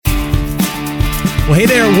Well, hey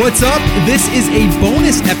there, what's up? This is a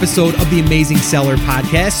bonus episode of the Amazing Seller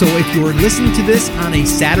Podcast. So if you're listening to this on a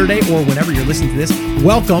Saturday or whenever you're listening to this,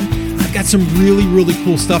 welcome. I've got some really, really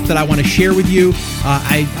cool stuff that I want to share with you.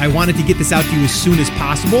 I wanted to get this out to you as soon as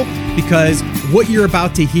possible because what you're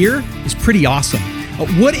about to hear is pretty awesome.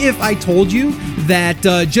 What if I told you that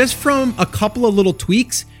just from a couple of little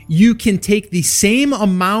tweaks, you can take the same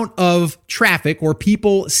amount of traffic or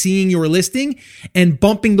people seeing your listing and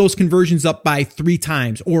bumping those conversions up by 3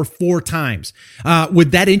 times or 4 times.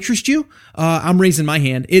 Would that interest you? I'm raising my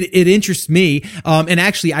hand. It interests me. And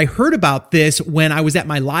actually, I heard about this when I was at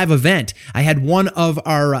my live event. I had one of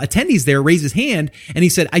our attendees there raise his hand and he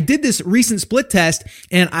said, I did this recent split test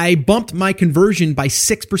and I bumped my conversion by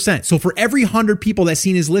 6%. So for every 100 people that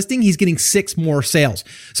seen his listing, he's getting 6 more sales.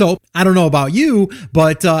 So I don't know about you,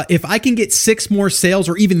 but if I can get 6 more sales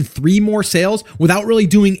or even 3 more sales without really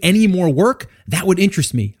doing any more work, that would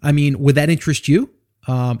interest me. I mean, would that interest you?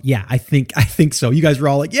 Yeah, I think so. You guys were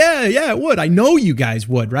all like, yeah, it would. I know you guys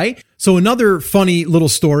would, right? So another funny little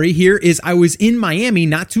story here is I was in Miami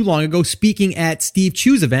not too long ago speaking at Steve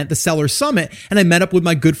Chew's event, the Seller Summit, and I met up with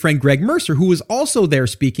my good friend Greg Mercer, who was also there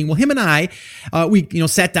speaking. Well, him and I, we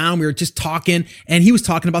sat down, we were just talking, and he was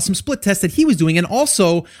talking about some split tests that he was doing and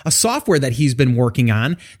also a software that he's been working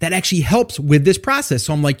on that actually helps with this process.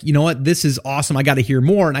 So I'm like, you know what? This is awesome. I got to hear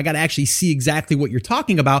more and I got to actually see exactly what you're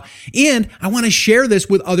talking about. And I want to share this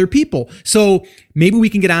with other people. So maybe we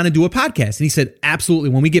can get on and do a podcast. And he said, absolutely.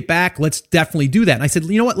 When we get back, let's definitely do that. And I said,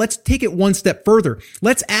 you know what? Let's take it one step further.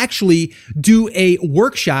 Let's actually do a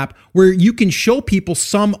workshop where you can show people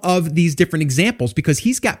some of these different examples because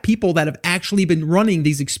he's got people that have actually been running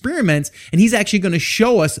these experiments and he's actually going to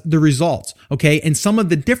show us the results. Okay. And some of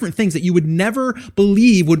the different things that you would never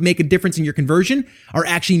believe would make a difference in your conversion are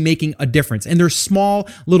actually making a difference. And they're small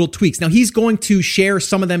little tweaks. Now he's going to share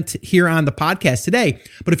some of them here on the podcast today.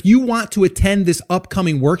 But if you want to attend this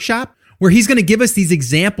upcoming workshop, where he's going to give us these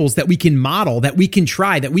examples that we can model, that we can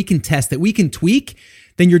try, that we can test, that we can tweak,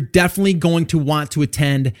 then you're definitely going to want to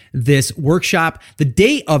attend this workshop. The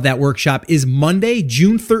date of that workshop is Monday,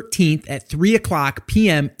 June 13th at 3:00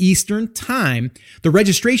 p.m. Eastern Time. The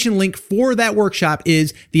registration link for that workshop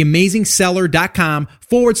is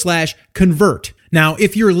theamazingseller.com/convert. Now,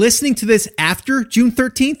 if you're listening to this after June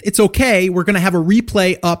 13th, it's okay. We're going to have a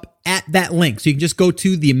replay up at that link. So you can just go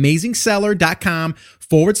to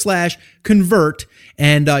theamazingseller.com/convert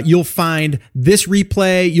and you'll find this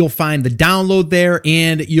replay. You'll find the download there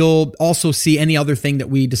and you'll also see any other thing that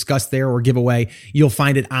we discussed there or give away. You'll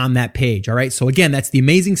find it on that page. All right. So again, that's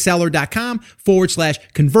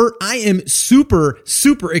theamazingseller.com/convert. I am super,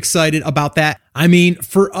 super excited about that. I mean,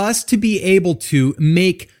 for us to be able to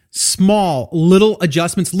make small little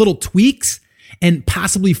adjustments, little tweaks, and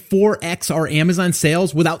possibly 4x our Amazon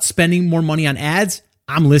sales without spending more money on ads,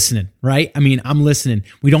 I'm listening, right? I mean, I'm listening.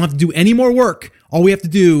 We don't have to do any more work. All we have to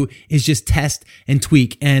do is just test and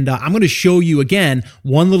tweak. And I'm going to show you again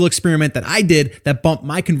one little experiment that I did that bumped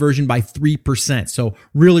my conversion by 3%. So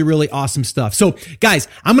really, really awesome stuff. So guys,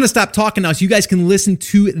 I'm going to stop talking now so you guys can listen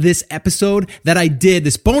to this episode that I did,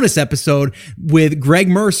 this bonus episode with Greg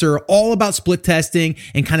Mercer, all about split testing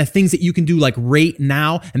and kind of things that you can do like right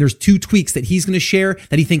now. And there's 2 tweaks that he's going to share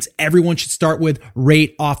that he thinks everyone should start with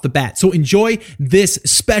right off the bat. So enjoy this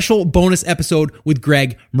special bonus episode with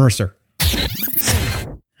Greg Mercer.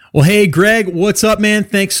 Well, hey, Greg, what's up, man?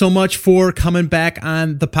 Thanks so much for coming back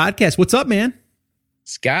on the podcast. What's up, man?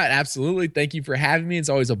 Scott, absolutely. Thank you for having me. It's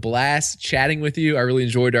always a blast chatting with you. I really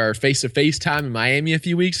enjoyed our face-to-face time in Miami a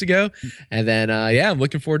few weeks ago. And then, I'm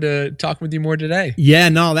looking forward to talking with you more today. Yeah,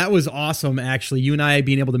 no, that was awesome, actually. You and I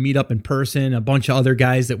being able to meet up in person, a bunch of other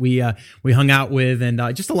guys that we hung out with, and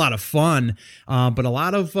just a lot of fun. But a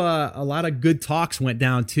lot of good talks went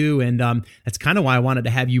down, too. And that's kind of why I wanted to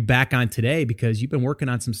have you back on today, because you've been working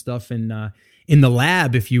on some stuff in the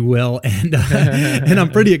lab, if you will, and and I'm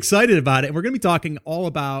pretty excited about it. We're going to be talking all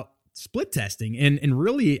about split testing and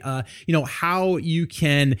really, how you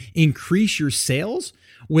can increase your sales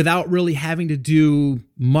without really having to do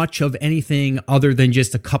much of anything other than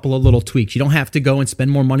just a couple of little tweaks. You don't have to go and spend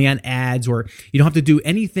more money on ads, or you don't have to do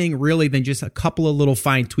anything really than just a couple of little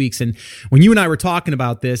fine tweaks. And when you and I were talking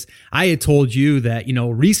about this, I had told you that,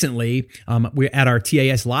 recently we're at our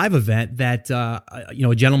TAS live event that,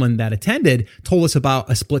 a gentleman that attended told us about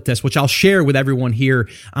a split test, which I'll share with everyone here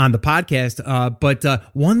on the podcast. But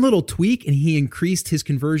one little tweak and he increased his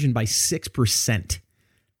conversion by 6%.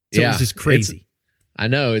 So it was just crazy. I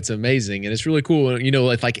know, it's amazing, and it's really cool. You know,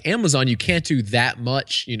 like Amazon, you can't do that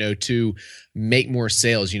much, you know, to make more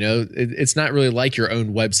sales. You know, it's not really like your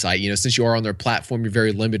own website. You know, since you are on their platform, you're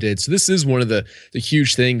very limited. So this is one of the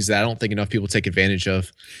huge things that I don't think enough people take advantage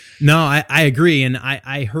of. No, I agree. And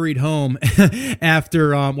I hurried home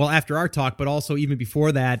after our talk, but also even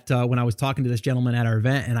before that, when I was talking to this gentleman at our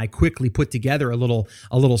event, and I quickly put together a little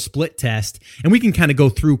split test, and we can kind of go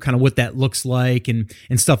through kind of what that looks like and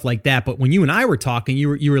stuff like that. But when you and I were talking,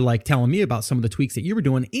 you were like telling me about some of the tweaks that you were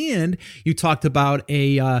doing, and you talked about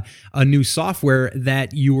a new software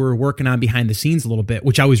that you were working on behind the scenes a little bit,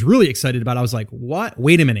 which I was really excited about. I was like, what?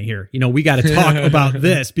 Wait a minute here. You know, we got to talk about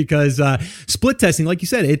this, because split testing, like you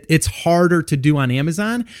said, it's harder to do on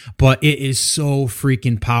Amazon, but it is so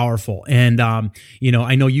freaking powerful. And, you know,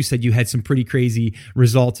 I know you said you had some pretty crazy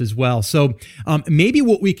results as well. So maybe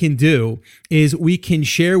what we can do is we can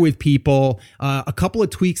share with people a couple of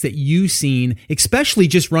tweaks that you've seen, especially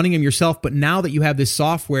just running them yourself. But now that you have this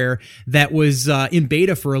software that was in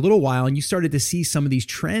beta for a little while, and you started to see some of these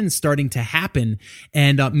trends starting to happen,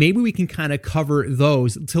 and maybe we can kind of cover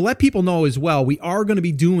those to let people know as well. We are going to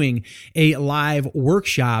be doing a live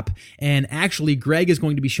workshop, and actually Greg is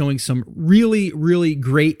going to be showing some really, really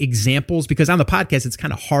great examples, because on the podcast, it's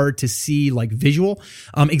kind of hard to see like visual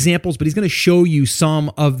examples, but he's going to show you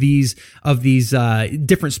some of these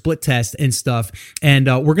different split tests and stuff. And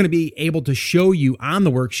we're going to be able to show you on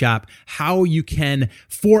the workshop how you can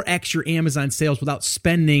 4x your Amazon sales without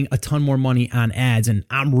spending a ton more money on ads. And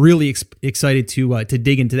I'm really excited to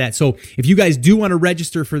dig into that. So if you guys do want to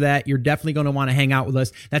register for that, you're definitely going to want to hang out with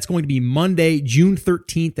us. That's going to be Monday, June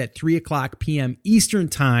 13th at 3:00 p.m. Eastern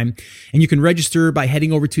time. And you can register by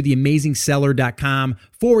heading over to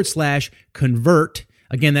theamazingseller.com/convert.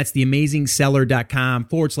 Again, that's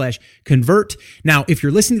theamazingseller.com/convert. Now, if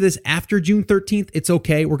you're listening to this after June 13th, it's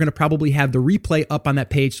okay. We're going to probably have the replay up on that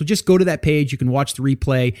page. So just go to that page. You can watch the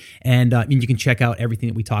replay, and you can check out everything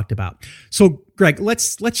that we talked about. So Greg,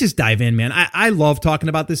 let's just dive in, man. I love talking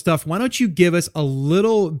about this stuff. Why don't you give us a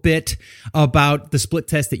little bit about the split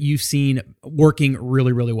test that you've seen working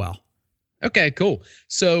really, really well? Okay, cool.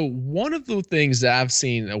 So one of the things that I've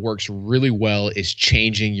seen that works really well is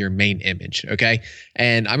changing your main image. Okay.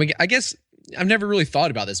 And I mean, I guess I've never really thought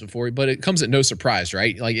about this before, but it comes at no surprise,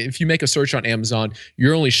 right? Like if you make a search on Amazon,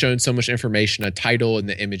 you're only shown so much information, a title and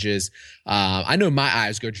the images. I know my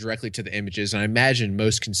eyes go directly to the images, and I imagine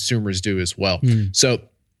most consumers do as well. So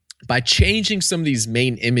by changing some of these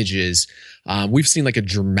main images, we've seen like a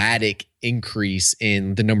dramatic increase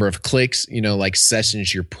in the number of clicks, you know, like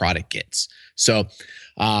sessions your product gets. So,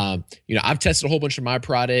 you know, I've tested a whole bunch of my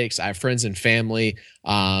products. I have friends and family.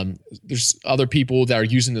 There's other people that are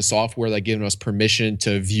using the software that giving us permission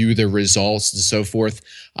to view the results and so forth.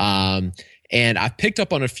 And I've picked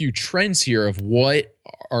up on a few trends here of what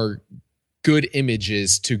are good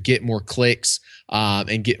images to get more clicks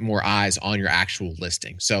and get more eyes on your actual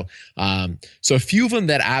listing. So a few of them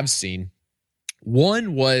that I've seen,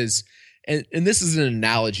 one was, and this is an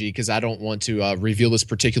analogy because I don't want to reveal this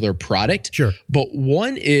particular product. Sure. But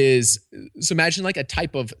one is, so imagine like a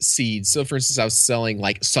type of seeds. So for instance, I was selling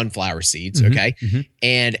like sunflower seeds, okay?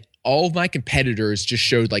 And all of my competitors just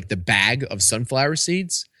showed like the bag of sunflower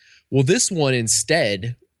seeds. Well, this one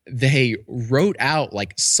instead, they wrote out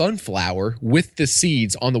like sunflower with the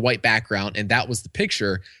seeds on the white background, and that was the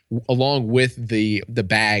picture along with the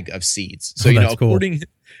bag of seeds. So, you know, according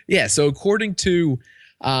to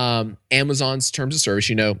Amazon's terms of service,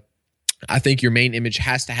 you know, I think your main image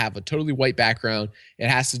has to have a totally white background. It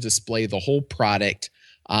has to display the whole product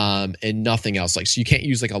and nothing else. Like, so you can't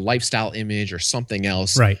use like a lifestyle image or something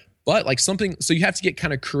else. Right. But like something, so you have to get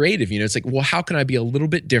kind of creative, you know, it's like, well, how can I be a little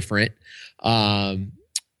bit different?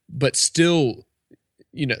 But still,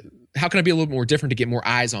 you know, how can I be a little more different to get more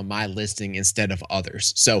eyes on my listing instead of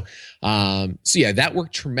others? So yeah, that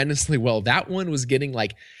worked tremendously well. That one was getting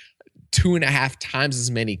like 2.5 times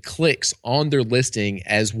as many clicks on their listing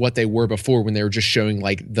as what they were before when they were just showing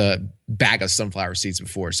like the bag of sunflower seeds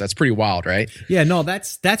before. So that's pretty wild, right? Yeah, no,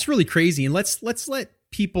 that's really crazy. And let's let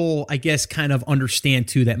people, I guess, kind of understand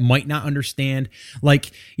too, that might not understand,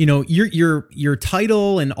 like, you know, your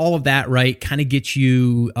title and all of that, right, kind of gets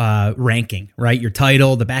you ranking, right? Your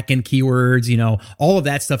title, the back end keywords, you know, all of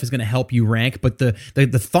that stuff is going to help you rank. But the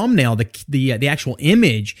thumbnail, the actual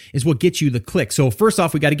image is what gets you the click. So first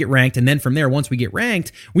off, we got to get ranked, and then from there, once we get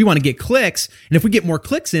ranked, we want to get clicks. And if we get more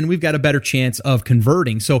clicks in, we've got a better chance of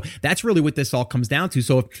converting. So that's really what this all comes down to.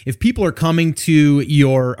 So if people are coming to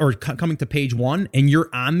coming to page one and you're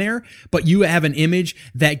you're on there, but you have an image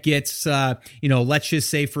that gets, let's just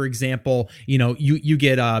say, for example, you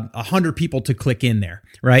get 100 people to click in there,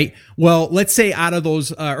 right? Well, let's say out of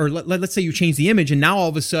those, let's say you change the image and now all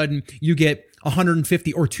of a sudden you get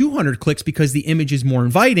 150 or 200 clicks because the image is more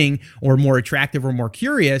inviting or more attractive or more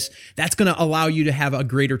curious. That's going to allow you to have a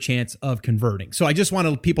greater chance of converting. So I just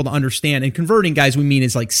wanted people to understand, and converting, guys, we mean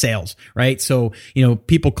is like sales, right? So,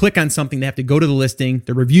 people click on something, they have to go to the listing.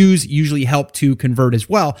 The reviews usually help to convert as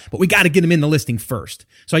well, but we got to get them in the listing first.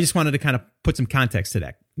 So I just wanted to kind of put some context to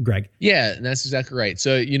that, Greg. Yeah, that's exactly right.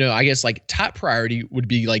 So, I guess like top priority would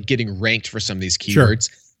be like getting ranked for some of these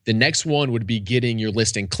keywords. Sure. The next one would be getting your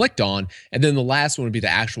listing clicked on. And then the last one would be the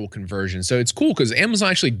actual conversion. So it's cool because Amazon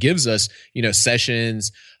actually gives us,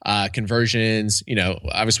 sessions, conversions,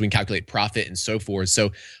 obviously we can calculate profit and so forth.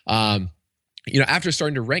 So, after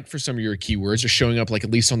starting to rank for some of your keywords or showing up like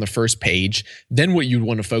at least on the first page, then what you'd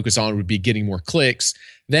want to focus on would be getting more clicks.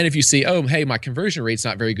 Then if you see, oh, hey, my conversion rate's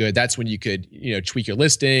not very good, that's when you could, tweak your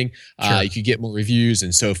listing. Sure. You could get more reviews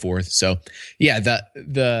and so forth. So yeah,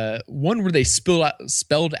 the one where they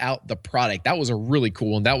spelled out the product, that was a really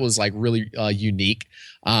cool one. That was like really unique.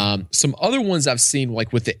 Some other ones I've seen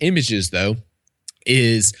like with the images though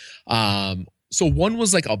is, so one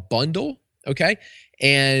was like a bundle. Okay.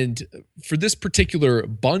 And for this particular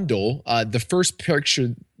bundle, the first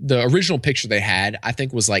picture, the original picture they had, I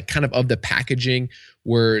think was like kind of the packaging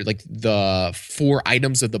where like the 4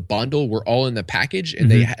 items of the bundle were all in the package and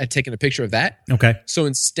they had taken a picture of that. Okay. So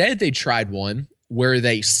instead they tried one where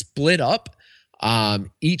they split up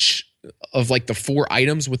each of like the 4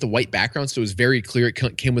 items with the white background. So it was very clear.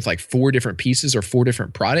 It came with like 4 different pieces or 4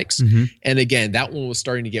 different products. And again, that one was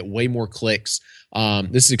starting to get way more clicks.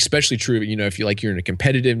 This is especially true, if you're in a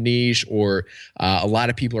competitive niche or a lot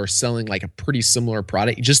of people are selling like a pretty similar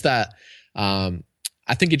product. Just that,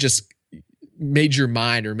 I think it just made your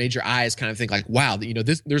mind or made your eyes kind of think like, wow,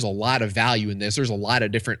 there's a lot of value in this. There's a lot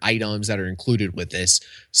of different items that are included with this.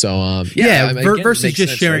 So versus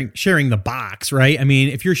just sharing the box, right? I mean,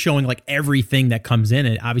 if you're showing like everything that comes in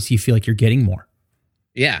it, obviously you feel like you're getting more.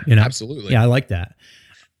 Yeah, absolutely. Yeah, I like that.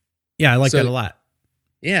 Yeah, I like that a lot.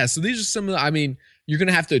 Yeah, so these are some of the, you're going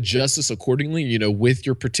to have to adjust this accordingly, with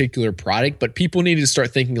your particular product, but people need to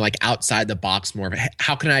start thinking like outside the box more of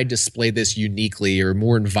how can I display this uniquely or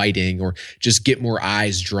more inviting or just get more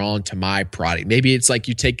eyes drawn to my product. Maybe it's like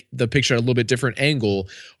you take the picture at a little bit different angle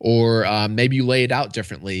or maybe you lay it out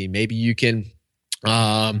differently. Maybe you can,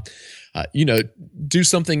 do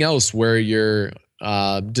something else where you're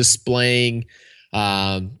displaying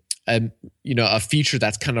a feature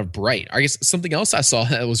that's kind of bright. I guess something else I saw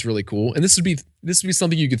that was really cool, and this would be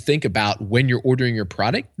something you could think about when you're ordering your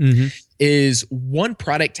product, is one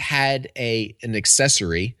product had an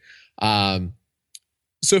accessory.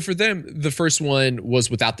 So for them, the first one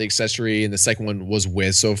was without the accessory and the second one was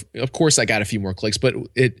with. So of course I got a few more clicks, but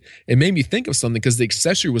it made me think of something because the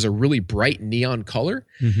accessory was a really bright neon color.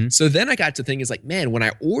 So then I got to think, like, man, when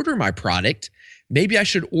I order my product, maybe I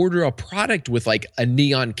should order a product with like a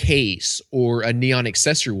neon case or a neon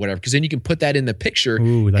accessory, whatever, because then you can put that in the picture.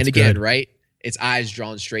 Ooh, that's and again, good. Right? It's eyes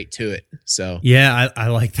drawn straight to it. So yeah, I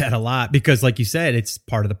like that a lot because, like you said, it's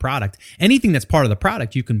part of the product. Anything that's part of the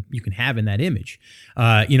product, you can have in that image,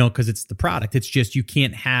 because it's the product. It's just you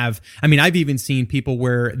can't have. I mean, I've even seen people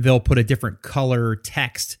where they'll put a different color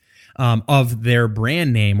text of their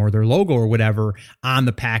brand name or their logo or whatever on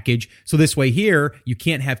the package. So this way here, you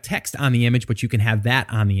can't have text on the image, but you can have that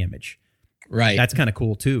on the image. Right. That's kind of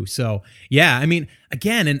cool too. So yeah, I mean,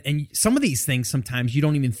 again, and some of these things sometimes you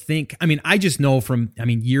don't even think, I just know from,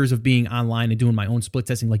 years of being online and doing my own split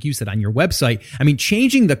testing, like you said, on your website,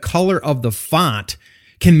 changing the color of the font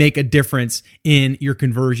can make a difference in your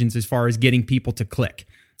conversions as far as getting people to click.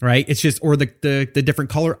 Right. It's just, or the different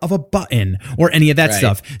color of a button or any of that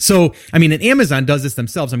stuff. So, and Amazon does this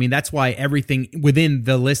themselves. That's why everything within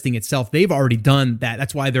the listing itself, they've already done that.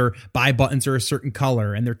 That's why their buy buttons are a certain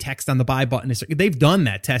color and their text on the buy button is, they've done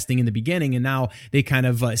that testing in the beginning. And now they kind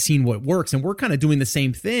of seen what works. And we're kind of doing the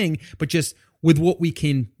same thing, but just with what we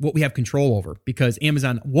have control over, because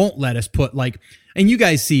Amazon won't let us put and you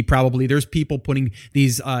guys see probably there's people putting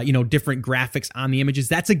these, different graphics on the images.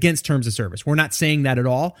 That's against terms of service. We're not saying that at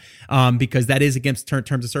all, because that is against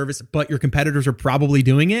terms of service, but your competitors are probably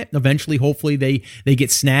doing it. Eventually, hopefully they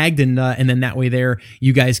get snagged and then that way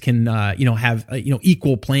you guys can, have,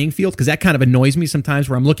 equal playing field. Cause that kind of annoys me sometimes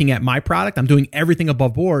where I'm looking at my product, I'm doing everything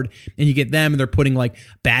above board and you get them and they're putting like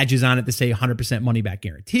badges on it to say 100% money back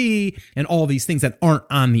guarantee and all these things that aren't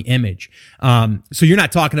on the image. So you're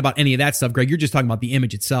not talking about any of that stuff, Greg. You're just talking about the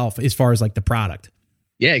image itself as far as like the product.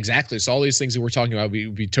 Yeah, exactly. So all these things that we're talking about, we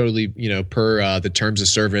would be totally, per the terms of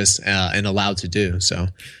service and allowed to do. So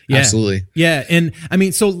absolutely. Yeah. And I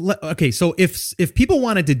mean, so if people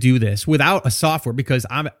wanted to do this without a software, because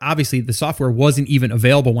obviously the software wasn't even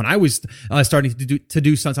available when I was starting to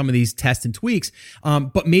do some of these tests and tweaks.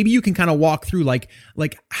 But maybe you can kind of walk through like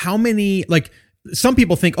how many, like, some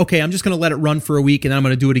people think, okay, I'm just going to let it run for a week and then I'm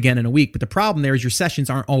going to do it again in a week. But the problem there is your sessions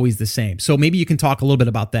aren't always the same. So maybe you can talk a little bit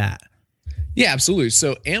about that. Yeah, absolutely.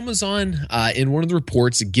 So Amazon, in one of the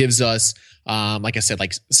reports, it gives us, like I said,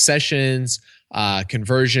 like sessions,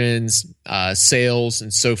 conversions, sales,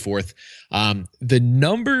 and so forth. The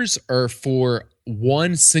numbers are for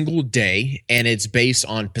one single day, and it's based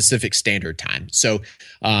on Pacific Standard Time. So,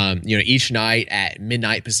 each night at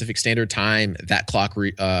midnight Pacific Standard Time, that clock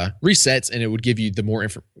resets, and it would give you the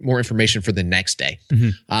more information for the next day.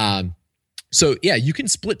 Mm-hmm. So yeah, you can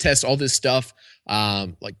split test all this stuff,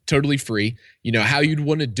 like totally free. How you'd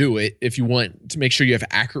want to do it if you want to make sure you have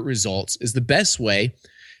accurate results is the best way.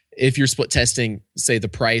 If you're split testing, say the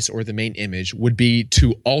price or the main image, would be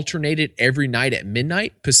to alternate it every night at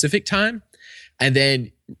midnight Pacific time. And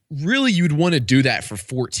then really you'd want to do that for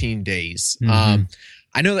 14 days. Mm-hmm.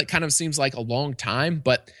 I know that kind of seems like a long time,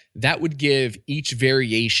 but that would give each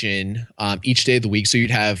variation each day of the week. So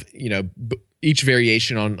you'd have, each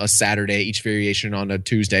variation on a Saturday, each variation on a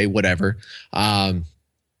Tuesday, whatever.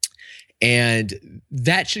 And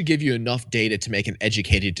that should give you enough data to make an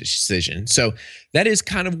educated decision. So that is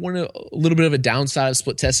kind of a little bit of a downside of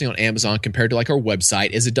split testing on Amazon compared to like our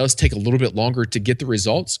website, is it does take a little bit longer to get the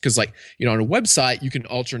results. Cause on a website, you can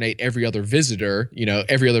alternate every other visitor,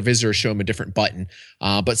 every other visitor show them a different button.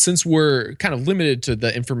 But since we're kind of limited to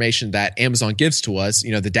the information that Amazon gives to us,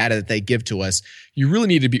 the data that they give to us, you really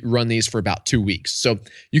need to run these for about 2 weeks. So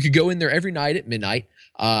you could go in there every night at midnight,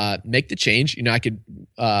 make the change. I could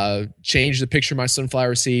change the picture of my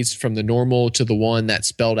sunflower seeds from the normal to the one that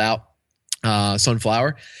spelled out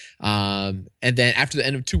sunflower. And then after the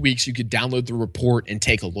end of 2 weeks, you could download the report and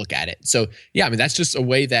take a look at it. So yeah, that's just a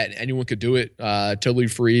way that anyone could do it totally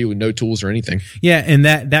free with no tools or anything. Yeah. And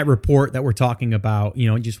that report that we're talking about,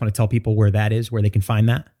 you just want to tell people where that is, where they can find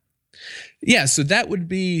that. Yeah, so that would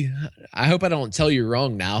be, I hope I don't tell you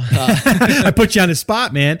wrong now. I put you on the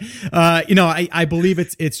spot, man. I believe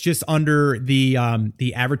it's just under not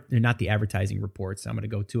the advertising reports. I'm going to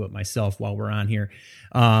go to it myself while we're on here.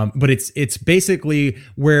 But it's basically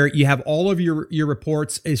where you have all of your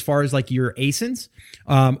reports as far as like your ASINs,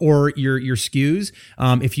 or your SKUs.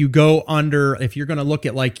 If you're going to look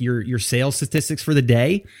at like your sales statistics for the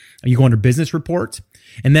day, you go under business reports.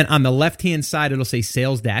 And then on the left-hand side, it'll say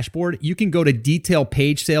sales dashboard. You can go to detail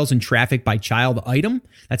page sales and traffic by child item.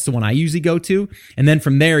 That's the one I usually go to. And then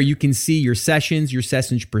from there, you can see your sessions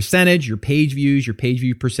percentage, your page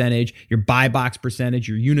view percentage, your buy box percentage,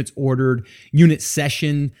 your units ordered, unit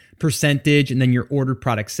session percentage, and then your ordered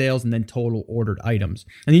product sales, and then total ordered items.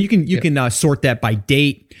 And then you can sort that by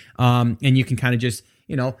date, and you can kind of just,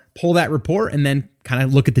 pull that report and then kind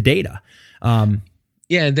of look at the data.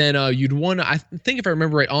 Yeah, and then you'd want to, I think if I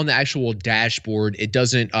remember right, on the actual dashboard, it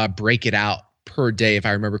doesn't break it out per day, if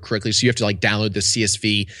I remember correctly. So you have to like download the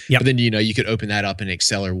CSV, but then, you could open that up in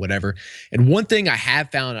Excel or whatever. And one thing I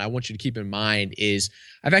have found, I want you to keep in mind, is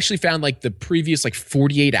I've actually found like the previous like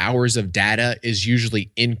 48 hours of data is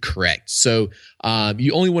usually incorrect. So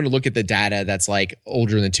you only want to look at the data that's like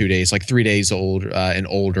older than 2 days, like 3 days old and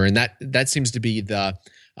older. And that seems to be the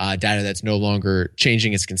data that's no longer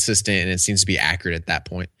changing. It's consistent and it seems to be accurate at that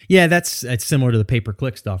point. Yeah, that's similar to the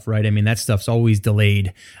pay-per-click stuff, right? That stuff's always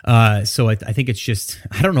delayed. So I think it's just,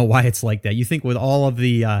 I don't know why it's like that. You think with all of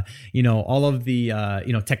the,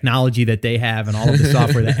 technology that they have and all of the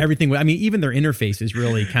software, that everything, even their interface is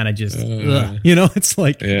really kind of just, it's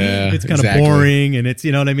like, it's kind of boring and it's,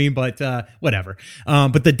 but whatever.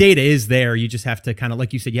 But the data is there. You just have to kind of,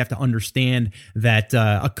 like you said, you have to understand that,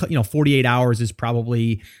 48 hours is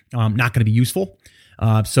probably not going to be useful.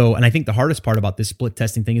 And I think the hardest part about this split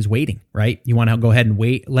testing thing is waiting, right? You want to go ahead and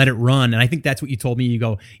wait, let it run. And I think that's what you told me. You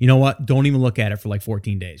go, you know what? Don't even look at it for like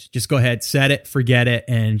 14 days. Just go ahead, set it, forget it,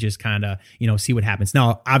 and just kind of, see what happens.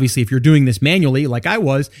 Now, obviously, if you're doing this manually, like I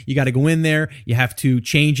was, you got to go in there, you have to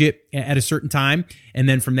change it at a certain time. And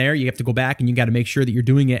then from there, you have to go back and you got to make sure that you're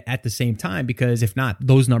doing it at the same time, because if not,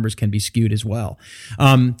 those numbers can be skewed as well.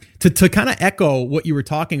 To kind of echo what you were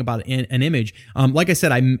talking about in an image, like I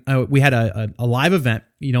said, we had a live event,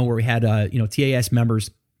 where we had, TAS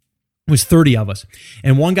members It was 30 of us.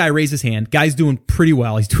 And one guy raised his hand. Guy's doing pretty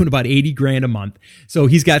well. He's doing about 80 grand a month. So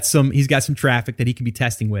he's got some traffic that he can be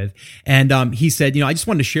testing with. And he said, I just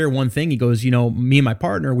wanted to share one thing. He goes, me and my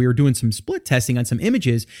partner, we were doing some split testing on some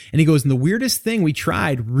images. And he goes, and the weirdest thing we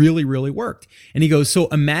tried really, really worked. And he goes, so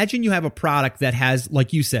imagine you have a product that has,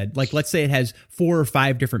 like you said, like let's say it has 4 or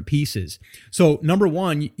 5 different pieces. So number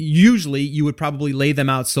one, usually you would probably lay them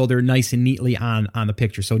out so they're nice and neatly on the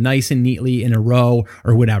picture. So nice and neatly in a row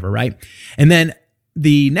or whatever, right? And then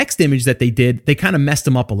the next image that they did, they kind of messed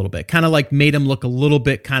them up a little bit, kind of like made them look a little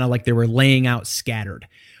bit kind of like they were laying out scattered.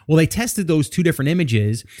 Well, they tested those 2 different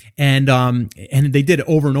images and they did it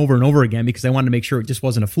over and over and over again because they wanted to make sure it just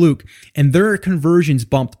wasn't a fluke. And their conversions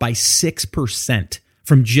bumped by 6%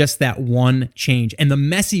 from just that one change. And the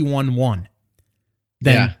messy one won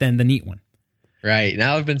than the neat one. Right.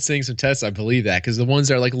 Now I've been seeing some tests. I believe that because the ones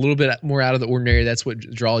that are like a little bit more out of the ordinary, that's what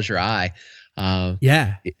draws your eye. I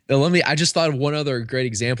just thought of one other great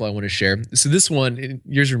example I want to share. So this one,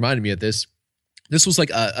 yours reminded me of this. This was like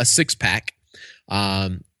a 6-pack.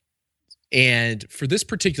 And for this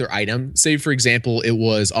particular item, say for example, it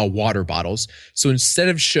was water bottles. So instead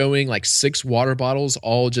of showing like 6 water bottles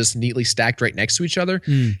all just neatly stacked right next to each other,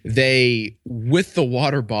 they, with the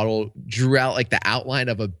water bottle, drew out like the outline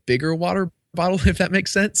of a bigger water bottle, if that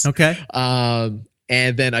makes sense. Okay.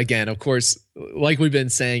 And then again, of course, like we've been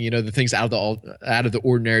saying, the things out of the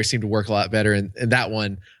ordinary seem to work a lot better. And that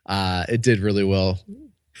one, it did really well.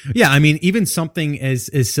 Yeah, I mean, even something as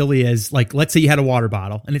silly as like, let's say you had a water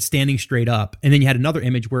bottle and it's standing straight up, and then you had another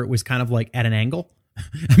image where it was kind of like at an angle.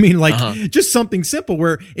 I mean, like just something simple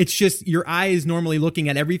where it's just your eye is normally looking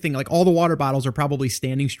at everything. Like all the water bottles are probably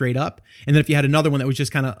standing straight up. And then if you had another one that was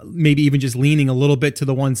just kind of maybe even just leaning a little bit to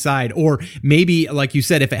the one side, or maybe like you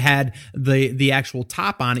said, if it had the actual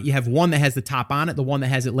top on it, you have one that has the top on it, the one that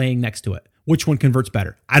has it laying next to it. Which one converts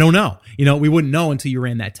better? I don't know. We wouldn't know until you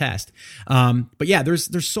ran that test. But yeah,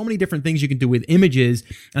 there's so many different things you can do with images.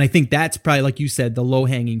 And I think that's probably, like you said, the low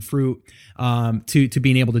hanging fruit, to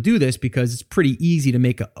being able to do this, because it's pretty easy to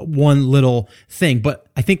make one little thing. But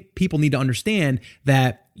I think people need to understand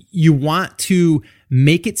that you want to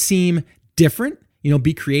make it seem different,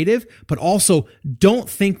 be creative, but also don't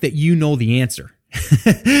think that you know the answer.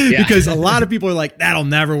 Because a lot of people are like, that'll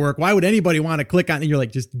never work. Why would anybody want to click on it? And you're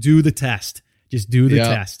like, just do the test. Just do the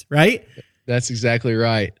test, right? That's exactly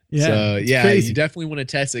right. Yeah, so crazy. You definitely want to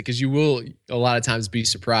test it because you will a lot of times be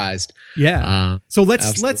surprised. Yeah. So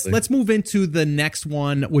let's move into the next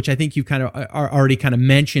one, which I think you kind of are already kind of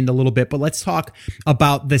mentioned a little bit, but let's talk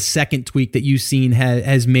about the second tweak that you've seen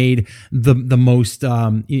has made the most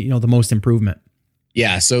the most improvement.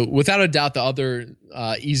 Yeah. So without a doubt, the other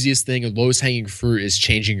easiest thing and lowest hanging fruit is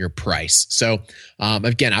changing your price. So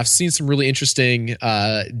again, I've seen some really interesting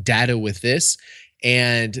data with this.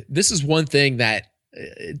 And this is one thing that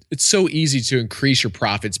it's so easy to increase your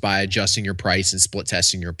profits by adjusting your price and split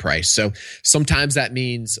testing your price. So sometimes that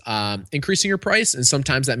means increasing your price, and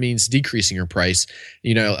sometimes that means decreasing your price.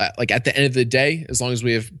 Like at the end of the day, as long as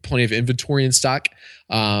we have plenty of inventory in stock,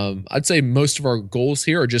 I'd say most of our goals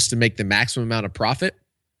here are just to make the maximum amount of profit.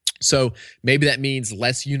 So maybe that means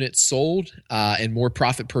less units sold and more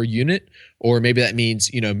profit per unit, or maybe that means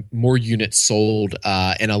more units sold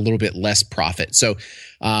and a little bit less profit. So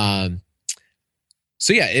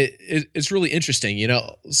it's really interesting.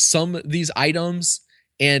 Some of these items,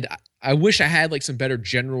 and I wish I had like some better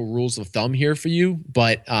general rules of thumb here for you,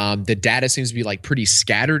 but the data seems to be like pretty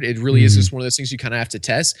scattered. It really is just one of those things you kind of have to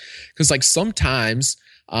test, because like sometimes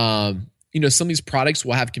some of these products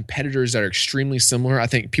will have competitors that are extremely similar. I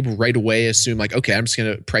think people right away assume like, okay, I'm just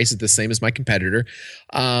going to price it the same as my competitor.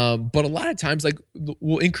 But a lot of times, like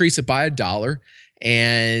we'll increase it by $1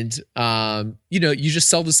 and, you just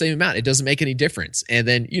sell the same amount. It doesn't make any difference. And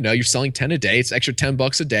then, you're selling 10 a day. It's extra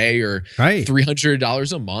 $10 a day or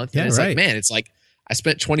 $300 a month. Yeah, and it's like, man, it's like I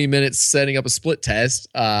spent 20 minutes setting up a split test,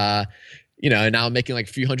 and now I'm making like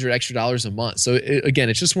a few hundred extra dollars a month. So again,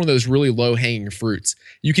 it's just one of those really low hanging fruits.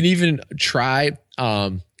 You can even try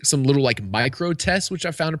some little like micro tests, which I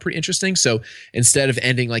found are pretty interesting. So instead of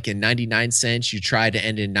ending like in 99 cents, you try to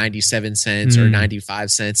end in 97 cents or 95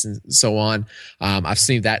 cents and so on. I've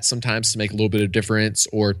seen that sometimes to make a little bit of difference,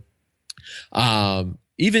 or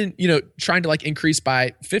even, trying to like increase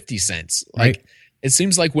by 50 cents. Like it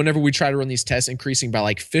seems like whenever we try to run these tests, increasing by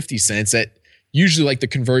like 50 cents, that usually like the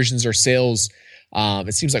conversions or sales,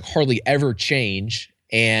 it seems like hardly ever change.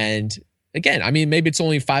 And again, I mean, maybe it's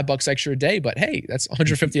only $5 extra a day, but hey, that's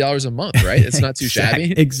 $150 a month, right? It's not too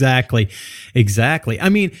shabby. Exactly. I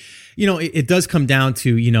mean, It does come down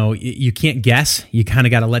to, you can't guess. You kind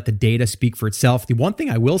of got to let the data speak for itself. The one thing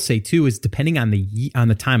I will say too is depending on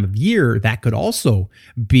the time of year, that could also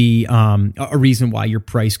be a reason why your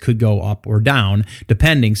price could go up or down,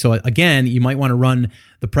 depending. So again, you might want to run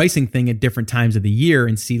the pricing thing at different times of the year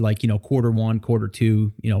and see quarter one, quarter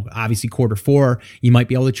two, obviously quarter four, you might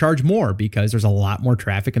be able to charge more because there's a lot more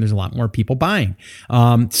traffic and there's a lot more people buying.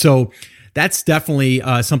 So that's definitely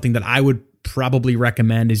something that I would probably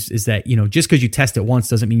recommend is that, just because you test it once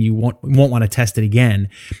doesn't mean you won't want to test it again.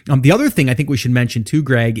 The other thing I think we should mention too,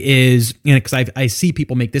 Greg, is, because I see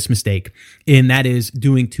people make this mistake, and that is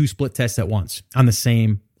doing 2 split tests at once on the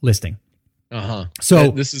same listing.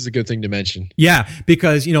 So this is a good thing to mention. Yeah,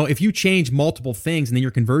 because if you change multiple things and then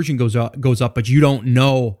your conversion goes up, but you don't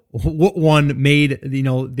know what one made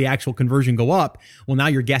the actual conversion go up, well, now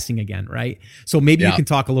you're guessing again, right? So maybe you can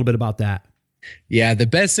talk a little bit about that. Yeah, the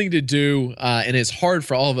best thing to do, and it's hard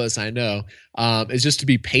for all of us, I know, is just to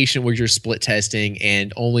be patient with your split testing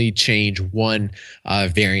and only change one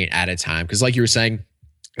variant at a time. Because like you were saying,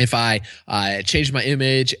 if I change my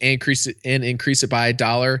image and increase it by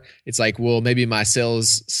 $1, it's like, well, maybe my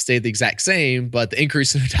sales stayed the exact same, but the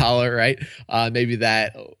increase of $1, right? Maybe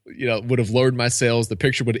that would have lowered my sales. The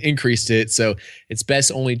picture would have increased it. So it's best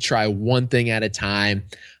only try one thing at a time.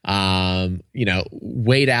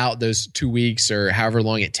 Wait out those 2 weeks or however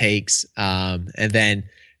long it takes, and then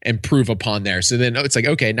improve upon there. So then it's like,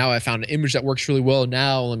 okay, now I found an image that works really well.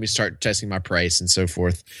 Now let me start testing my price and so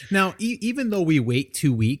forth. Now, even though we wait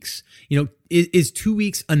 2 weeks, is 2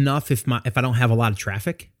 weeks enough if I don't have a lot of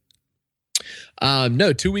traffic?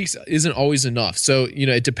 No, 2 weeks isn't always enough. So,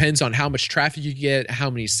 it depends on how much traffic you get, how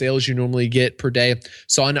many sales you normally get per day.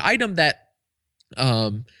 So on an item that,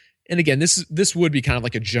 and again, this would be kind of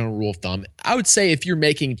like a general rule of thumb. I would say if you're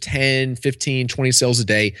making 10, 15, 20 sales a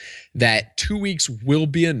day, that 2 weeks will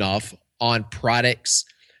be enough on products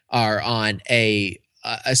or on a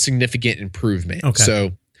significant improvement. Okay.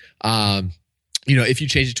 So, if you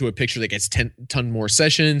change it to a picture that gets 10 ton more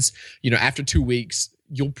sessions, after 2 weeks,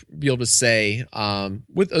 you'll be able to say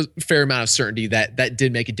with a fair amount of certainty that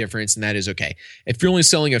did make a difference, and that is okay. If you're only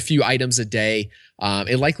selling a few items a day,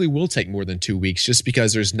 it likely will take more than 2 weeks just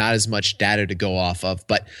because there's not as much data to go off of.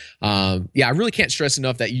 But I really can't stress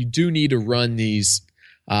enough that you do need to run these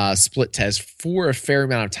split tests for a fair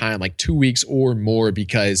amount of time, like 2 weeks or more,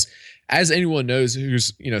 because as anyone knows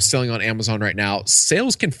who's selling on Amazon right now,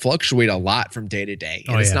 sales can fluctuate a lot from day to day,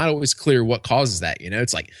 and it's not always clear what causes that.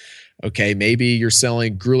 It's like, okay, maybe you're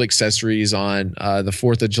selling grill accessories on the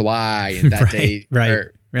 4th of July and that day,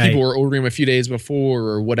 or people were ordering them a few days before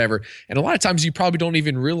or whatever. And a lot of times you probably don't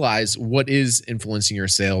even realize what is influencing your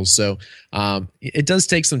sales. So it does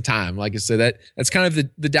take some time. Like I said, that's kind of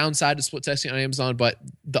the downside to split testing on Amazon, but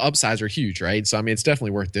the upsides are huge, right? So, it's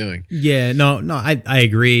definitely worth doing. Yeah, no, I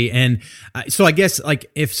agree. And so I guess like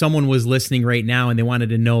if someone was listening right now and they wanted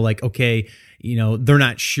to know like, okay, they're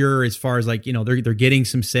not sure as far as like, they're getting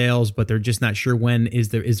some sales, but they're just not sure when is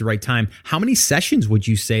the right time. How many sessions would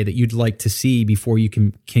you say that you'd like to see before you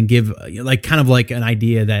can give like kind of like an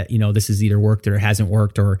idea that, this has either worked or it hasn't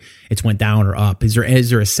worked or it's went down or up? Is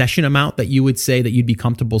there a session amount that you would say that you'd be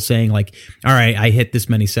comfortable saying like, all right, I hit this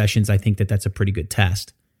many sessions, I think that's a pretty good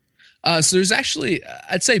test? So there's actually,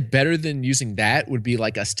 I'd say better than using that would be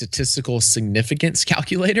like a statistical significance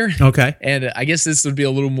calculator. Okay. And I guess this would be a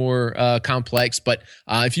little more complex, but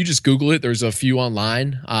if you just Google it, there's a few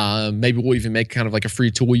online. Maybe we'll even make kind of like a free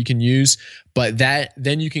tool you can use, but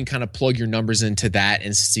then you can kind of plug your numbers into that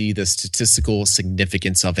and see the statistical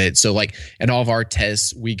significance of it. So like in all of our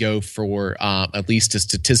tests, we go for at least a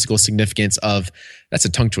statistical significance of, that's a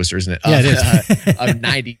tongue twister, isn't it? Yeah, it is. Of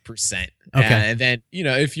 90%. Okay. And then,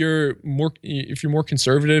 if you're more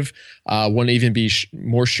conservative, want to even be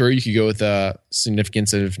more sure, you could go with a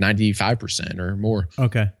significance of 95% or more.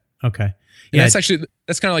 Okay. Yeah,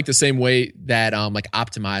 that's kind of like the same way that like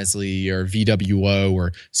Optimizely or VWO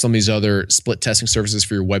or some of these other split testing services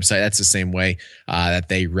for your website. That's the same way that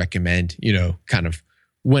they recommend, kind of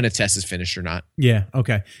when a test is finished or not. Yeah.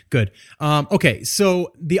 Okay, good. Okay.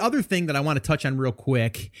 So the other thing that I want to touch on real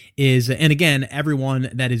quick is, and again, everyone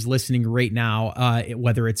that is listening right now,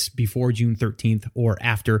 whether it's before June 13th or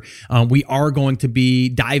after, we are going to be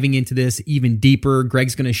diving into this even deeper.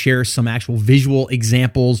 Greg's going to share some actual visual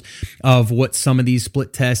examples of what some of these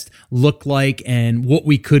split tests look like and what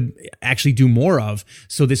we could actually do more of.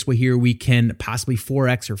 So this way here, we can possibly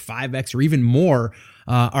 4X or 5X or even more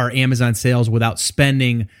our Amazon sales without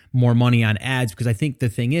spending more money on ads, because I think the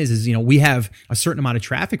thing is, we have a certain amount of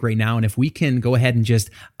traffic right now. And if we can go ahead and just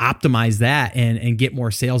optimize that and get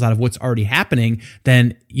more sales out of what's already happening,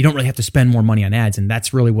 then you don't really have to spend more money on ads. And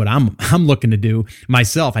that's really what I'm looking to do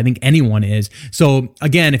myself. I think anyone is. So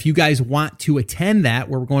again, if you guys want to attend that,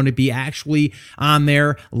 where we're going to be actually on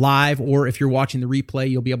there live, or if you're watching the replay,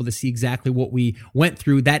 you'll be able to see exactly what we went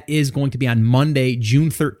through. That is going to be on Monday, June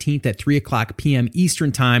 13th at 3:00 p.m.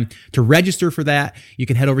 Eastern time. To register for that, you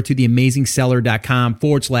can head over to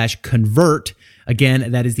theamazingseller.com/convert.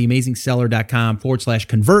 Again, that is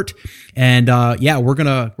theamazingseller.com/convert. And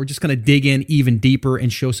we're just gonna dig in even deeper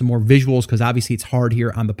and show some more visuals, because obviously it's hard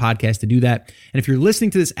here on the podcast to do that. And if you're listening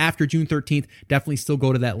to this after June 13th, definitely still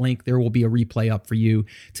go to that link. There will be a replay up for you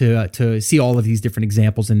to see all of these different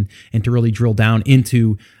examples and to really drill down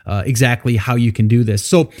into exactly how you can do this.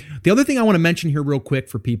 So the other thing I want to mention here real quick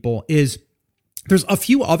for people is there's a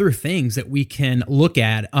few other things that we can look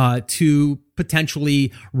at to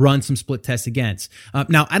potentially run some split tests against.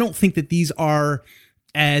 Now, I don't think that these are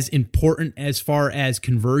as important as far as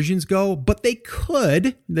conversions go, but they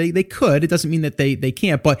could. They could. It doesn't mean that they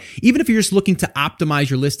can't. But even if you're just looking to optimize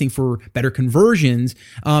your listing for better conversions,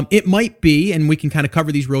 it might be, and we can kind of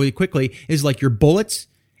cover these really quickly, is like your bullets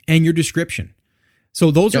and your description. So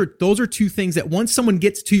those are two things that once someone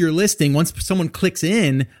gets to your listing, once someone clicks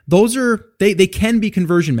in, they can be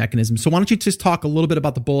conversion mechanisms. So why don't you just talk a little bit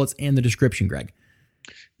about the bullets and the description, Greg?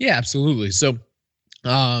 Yeah, absolutely. So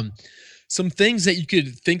some things that you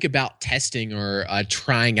could think about testing or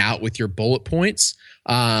trying out with your bullet points.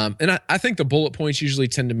 And I think the bullet points usually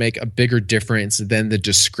tend to make a bigger difference than the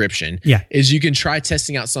description. Yeah. Is you can try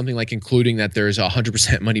testing out something like including that there's a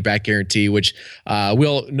 100% money back guarantee, which we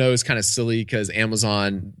all know is kind of silly because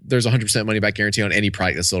Amazon, there's a 100% money back guarantee on any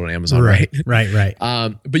product that's sold on Amazon, right? Right.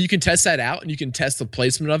 But you can test that out and you can test the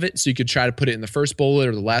placement of it. So you could try to put it in the first bullet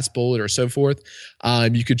or the last bullet or so forth.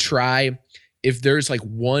 You could try if there's like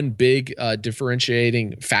one big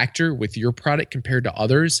differentiating factor with your product compared to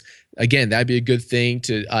others. Again, that'd be a good thing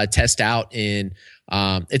to test out. In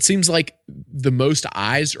it seems like the most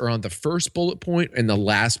eyes are on the first bullet point and the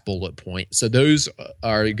last bullet point. So those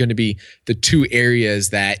are going to be the two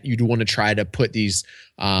areas that you'd want to try to put these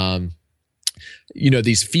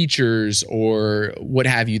these features or what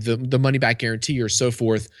have you, the money back guarantee or so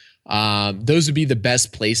forth. Those would be the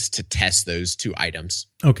best place to test those two items.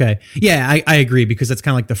 Okay. Yeah, I agree, because that's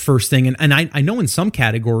kind of like the first thing. And I know in some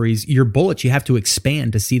categories, your bullets, you have to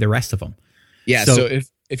expand to see the rest of them. Yeah. So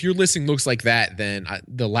if your listing looks like that, then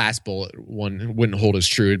the last bullet one wouldn't hold as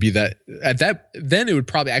true. It'd be then it would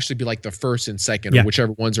probably actually be like the first and second, or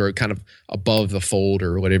whichever ones are kind of above the fold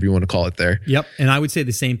or whatever you want to call it there. Yep. And I would say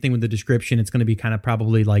the same thing with the description. It's going to be kind of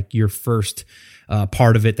probably like your first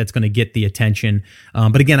part of it that's going to get the attention.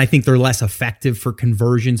 But again, I think they're less effective for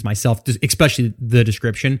conversions myself, especially the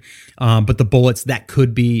description. But the bullets, that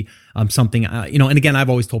could be something, and again, I've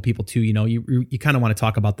always told people too, you kind of want to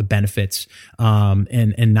talk about the benefits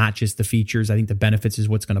and not just the features. I think the benefits is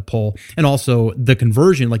what's going to pull. And also the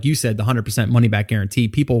conversion, like you said, the 100% money back guarantee.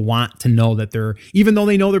 People want to know that even though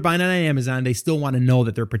they know they're buying on Amazon, they still want to know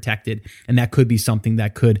that they're protected. And that could be something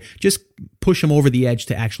that could just push them over the edge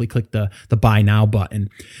to actually click the buy now button.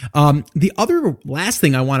 The other last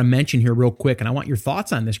thing I want to mention here real quick, and I want your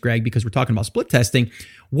thoughts on this, Greg, because we're talking about split testing.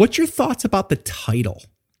 What's your thoughts about the title?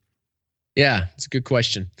 Yeah, it's a good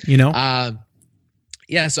question.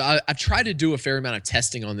 Yeah, so I've tried to do a fair amount of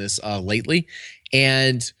testing on this lately.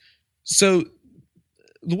 And so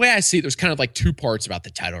the way I see it, there's kind of like two parts about the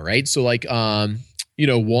title, right? So like,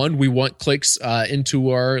 one, we want clicks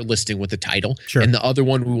into our listing with the title. Sure. And the other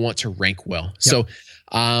one, we want to rank well. Yep. So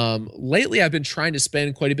lately I've been trying to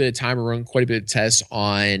spend quite a bit of time and run quite a bit of tests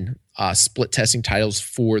on split testing titles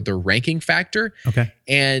for the ranking factor. Okay.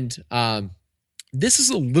 And this is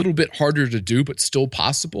a little bit harder to do, but still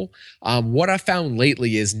possible. What I found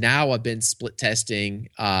lately is now I've been split testing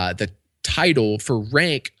the title for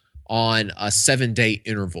rank on a 7-day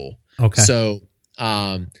interval. Okay. So,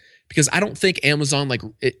 because I don't think Amazon, like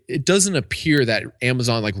it doesn't appear that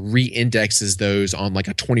Amazon like re-indexes those on like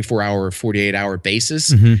a 24-hour or 48-hour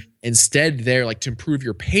basis. Mm-hmm. Instead, they're like, to improve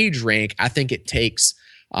your page rank, I think it takes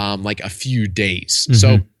like a few days. Mm-hmm.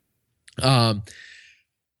 So,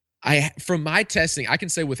 from my testing, I can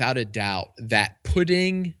say without a doubt that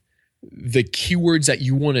putting the keywords that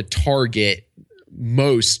you want to target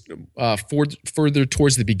most further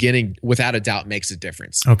towards the beginning, without a doubt, makes a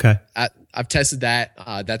difference. Okay. I've tested that.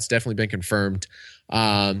 That's definitely been confirmed.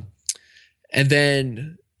 And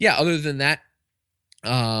then, other than that,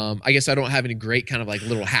 I guess I don't have any great kind of like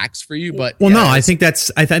little hacks for you, but I think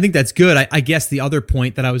that's good. I guess the other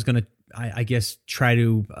point that I was going to I guess try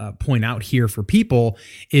to point out here for people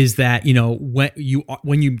is that, you know,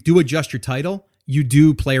 when you do adjust your title, you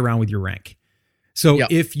do play around with your rank. So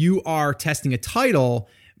if you are testing a title,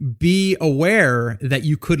 be aware that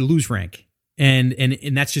you could lose rank. And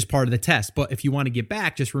that's just part of the test. But if you want to get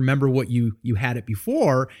back, just remember what you had it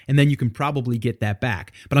before, and then you can probably get that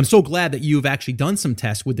back. But I'm so glad that you've actually done some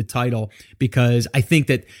tests with the title, because I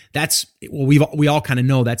think that's we all kind of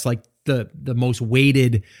know that's like the most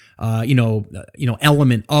weighted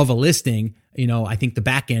element of a listing. You know, I think the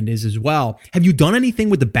back end is as well. Have you done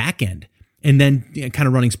anything with the back end, and then kind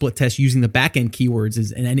of running split tests using the back end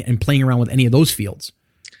keywords and playing around with any of those fields?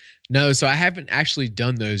 No, so I haven't actually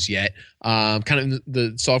done those yet. Kind of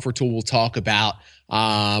the software tool we'll talk about.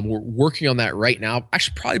 We're working on that right now.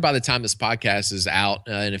 Actually, probably by the time this podcast is out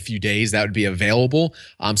in a few days, that would be available.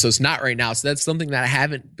 So it's not right now. So that's something that I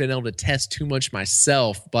haven't been able to test too much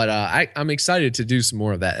myself, but I'm excited to do some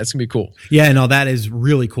more of that. That's gonna be cool. Yeah, no, that is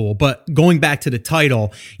really cool. But going back to the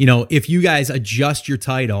title, you know, if you guys adjust your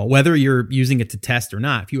title, whether you're using it to test or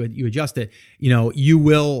not, if you adjust it, you know, you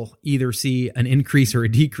will either see an increase or a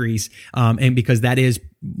decrease, and because that is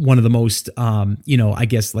one of the most, I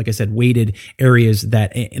guess, like I said, weighted areas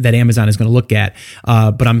that Amazon is going to look at.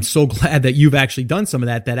 But I'm so glad that you've actually done some of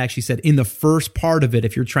that actually said in the first part of it,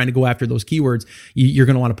 if you're trying to go after those keywords, you're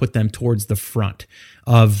going to want to put them towards the front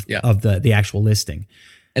of the actual listing.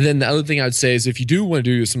 And then the other thing I would say is if you do want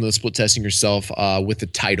to do some of the split testing yourself with the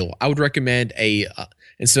title, I would recommend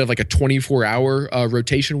instead of like a 24-hour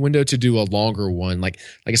rotation window, to do a longer one. Like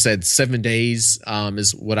I said, 7 days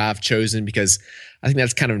is what I've chosen, because I think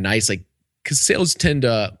that's kind of nice. Like, because sales tend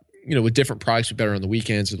to, with different products, be better on the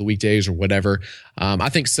weekends or the weekdays or whatever. I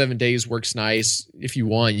think 7 days works nice. If you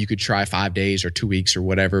want, you could try 5 days or 2 weeks or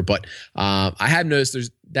whatever. But I have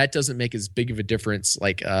noticed that doesn't make as big of a difference.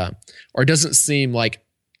 Or it doesn't seem like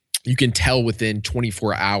you can tell within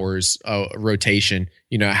 24 hours rotation,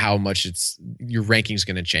 how much your ranking's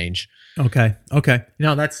going to change. Okay.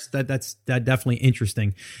 No, that's definitely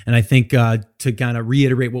interesting. And I think to kind of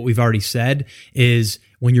reiterate what we've already said is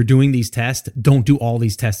when you're doing these tests, don't do all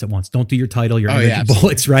these tests at once. Don't do your title, your energy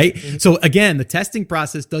bullets, right? Mm-hmm. So again, the testing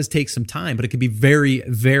process does take some time, but it can be very,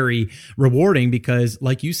 very rewarding because,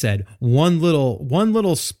 like you said, one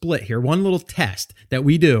little split here, one little test that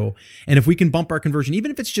we do, and if we can bump our conversion,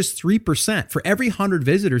 even if it's just 3%, for every 100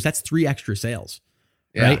 visitors, that's 3 extra sales,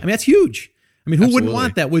 right? I mean, that's huge. I mean, who wouldn't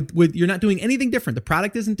want that? With you're not doing anything different. The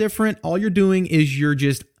product isn't different. All you're doing is you're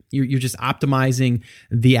just optimizing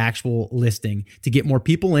the actual listing to get more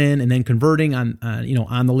people in, and then converting on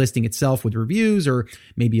the listing itself with reviews or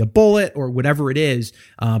maybe a bullet or whatever it is.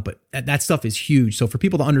 But that stuff is huge. So for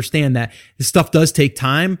people to understand that this stuff does take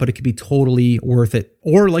time, but it could be totally worth it.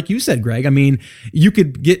 Or like you said, Greg, I mean, you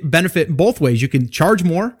could get benefit in both ways. You can charge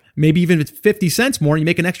more. Maybe even if it's 50 cents more, you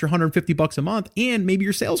make an extra $150 a month, and maybe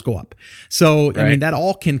your sales go up. So, right. I mean, that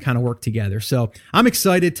all can kind of work together. So I'm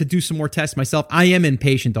excited to do some more tests myself. I am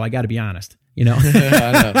impatient though. I got to be honest, I know.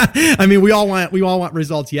 I mean, we all want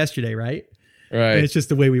results yesterday, right? Right. And it's just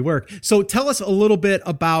the way we work. So tell us a little bit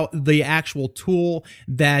about the actual tool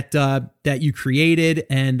that you created,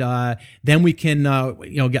 and then we can,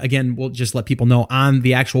 again, we'll just let people know on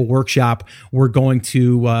the actual workshop, you're going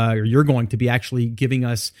to be actually giving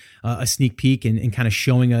us a sneak peek and kind of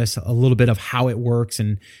showing us a little bit of how it works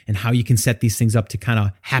and how you can set these things up to kind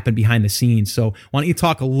of happen behind the scenes. So why don't you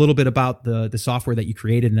talk a little bit about the software that you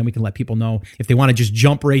created, and then we can let people know if they want to just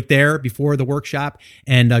jump right there before the workshop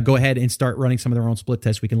and go ahead and start running some of their own split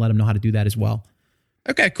tests. We can let them know how to do that as well.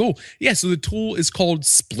 Okay, cool. Yeah, so the tool is called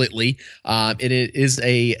Splitly. It is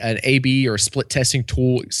an A/B or split testing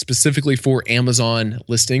tool specifically for Amazon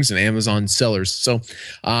listings and Amazon sellers. So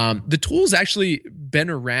the tool's actually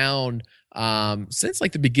been around since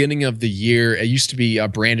like the beginning of the year. It used to be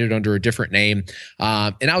branded under a different name,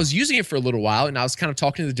 and I was using it for a little while, and I was kind of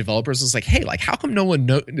talking to the developers. I was like, hey, like, how come no one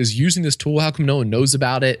is using this tool? How come no one knows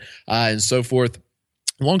about it, and so forth.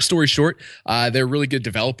 Long story short, they're really good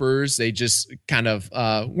developers. They just kind of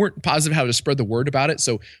weren't positive how to spread the word about it.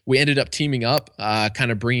 So we ended up teaming up,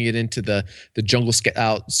 kind of bringing it into the Jungle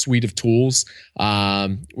Scout suite of tools. We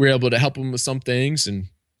were able to help them with some things. And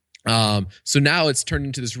so now it's turned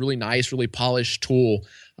into this really nice, really polished tool.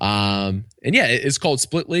 And yeah, it's called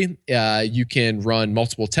Splitly. You can run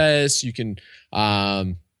multiple tests. You can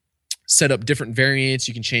set up different variants.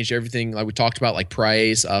 You can change everything like we talked about, like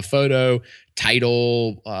price, photo,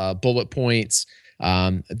 title, bullet points,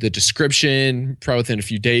 the description. Probably within a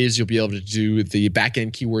few days, you'll be able to do the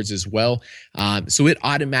back-end keywords as well. So it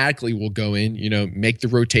automatically will go in, make the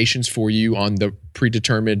rotations for you on the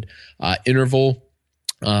predetermined interval.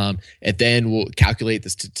 And then we'll calculate the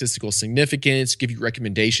statistical significance, give you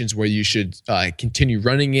recommendations where you should continue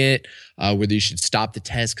running it, whether you should stop the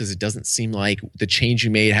test because it doesn't seem like the change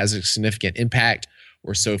you made has a significant impact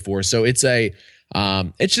or so forth. So it's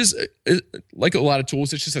just like a lot of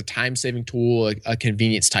tools. It's just a time-saving tool, a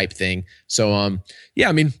convenience type thing. So yeah,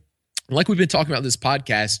 I mean, like we've been talking about in this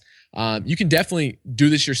podcast, you can definitely do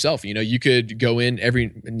this yourself. You could go in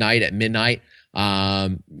every night at midnight,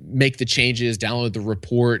 make the changes, download the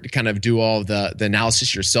report, kind of do all of the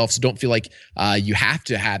analysis yourself. So don't feel like you have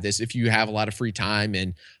to have this if you have a lot of free time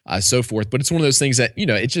and so forth. But it's one of those things that,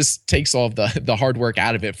 it just takes all of the hard work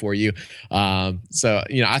out of it for you. So,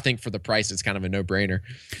 I think for the price, it's kind of a no-brainer.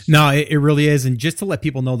 No, it really is. And just to let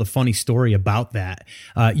people know the funny story about that,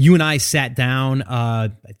 you and I sat down,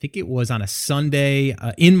 I think it was on a Sunday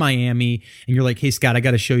in Miami, and you're like, hey, Scott, I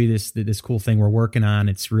got to show you this cool thing we're working on.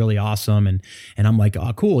 It's really awesome. And I'm like,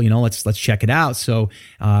 oh, cool. Let's check it out. So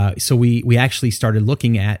we actually started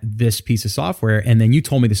looking at this piece of software. And then you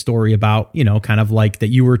told me the story about, kind of like that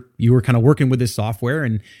you were kind of working with this software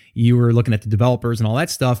and you were looking at the developers and all that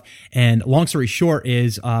stuff. And long story short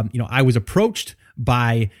is, I was approached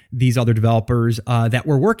by these other developers that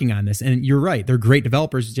were working on this. And you're right. They're great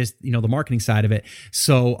developers, just, the marketing side of it.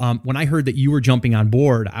 So when I heard that you were jumping on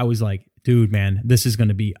board, I was like, dude, man, this is going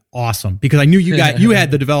to be awesome, because I knew you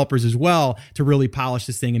had the developers as well to really polish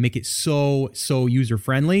this thing and make it so user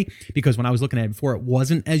friendly. Because when I was looking at it before, it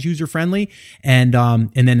wasn't as user friendly. And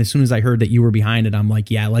then as soon as I heard that you were behind it, I'm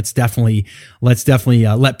like, yeah, let's definitely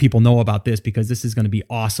let people know about this, because this is going to be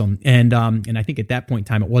awesome. And I think at that point in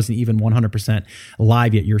time, it wasn't even 100%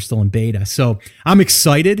 live yet. You're still in beta. So I'm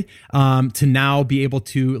excited to now be able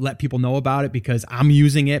to let people know about it, because I'm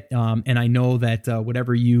using it, and I know that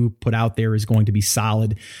whatever you put out there is going to be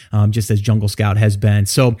solid, just as Jungle Scout has been.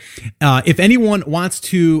 So if anyone wants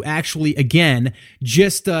to actually, again,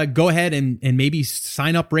 just go ahead and maybe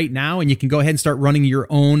sign up right now, and you can go ahead and start running your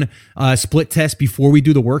own split test before we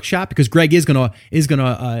do the workshop, because Greg is gonna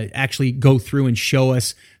actually go through and show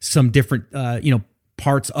us some different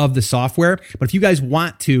parts of the software. But if you guys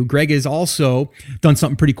want to, Greg has also done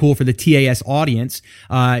something pretty cool for the TAS audience.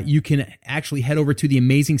 You can actually head over to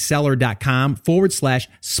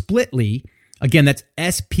theamazingseller.com/Splitly. Again, that's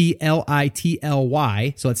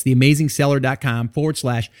SPLITLY. So it's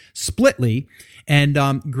theamazingseller.com/Splitly.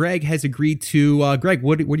 And Greg has agreed to, Greg,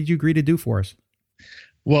 what did you agree to do for us?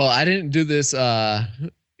 Well, I didn't do this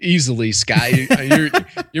easily, Scott.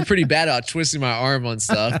 You're pretty bad at twisting my arm on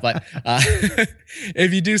stuff, but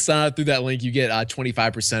if you do sign up through that link, you get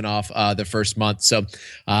 25% off the first month. So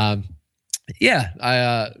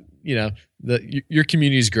your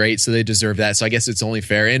community is great, so they deserve that. So I guess it's only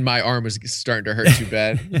fair. And my arm is starting to hurt too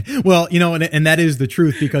bad. Well, and that is the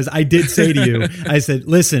truth, because I did say to you, I said,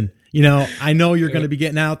 listen, I know you're going to be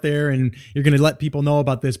getting out there and you're going to let people know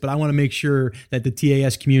about this, but I want to make sure that the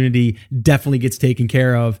TAS community definitely gets taken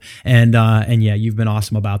care of. And yeah, you've been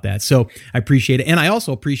awesome about that. So I appreciate it. And I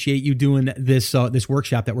also appreciate you doing this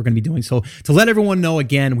workshop that we're going to be doing. So to let everyone know,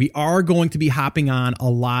 again, we are going to be hopping on a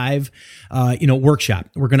live, workshop.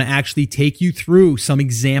 We're going to actually take you through some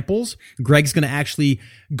examples. Greg's going to actually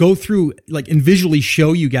go through and visually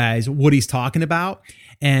show you guys what he's talking about.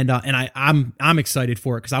 And I'm excited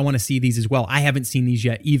for it, because I want to see these as well. I haven't seen these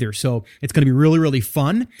yet either, so it's going to be really, really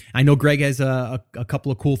fun. I know Greg has a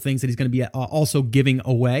couple of cool things that he's going to be also giving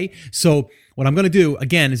away. So what I'm going to do,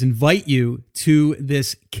 again, is invite you to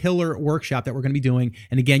this killer workshop that we're going to be doing.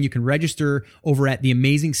 And again, you can register over at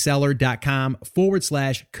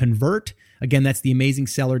theamazingseller.com/convert. Again, that's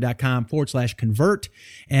theamazingseller.com/convert.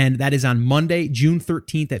 And that is on Monday, June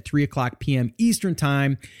 13th at 3:00 p.m. Eastern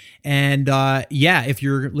time. And if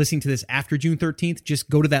you're listening to this after June 13th, just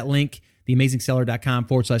go to that link,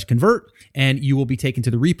 theamazingseller.com/convert, and you will be taken to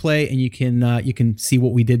the replay, and you can see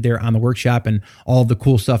what we did there on the workshop and all of the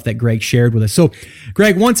cool stuff that Greg shared with us. So,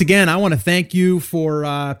 Greg, once again, I want to thank you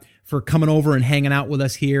for coming over and hanging out with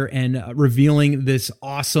us here and revealing this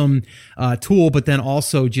awesome tool, but then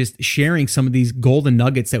also just sharing some of these golden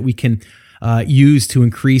nuggets that we can use to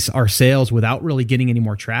increase our sales without really getting any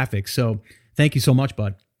more traffic. So thank you so much,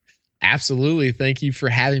 bud. Absolutely. Thank you for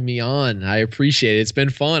having me on. I appreciate it. It's been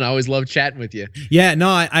fun. I always love chatting with you. Yeah, no,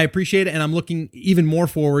 I appreciate it. And I'm looking even more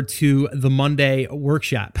forward to the Monday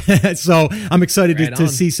workshop. So I'm excited to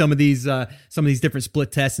see some of these different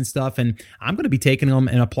split tests and stuff. And I'm going to be taking them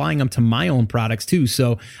and applying them to my own products too.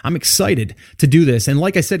 So I'm excited to do this. And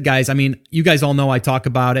like I said, guys, I mean, you guys all know I talk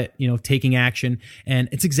about it, taking action. And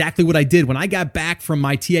it's exactly what I did. When I got back from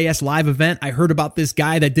my TAS live event, I heard about this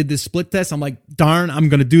guy that did this split test. I'm like, darn, I'm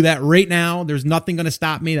going to do that right now. There's nothing going to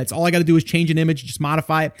stop me. That's all I got to do is change an image, just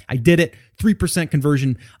modify it. I did it. 3%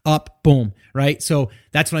 conversion up, boom, right? So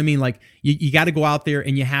that's what I mean. Like you got to go out there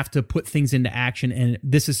and you have to put things into action. And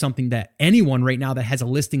this is something that anyone right now that has a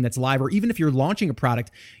listing that's live, or even if you're launching a product,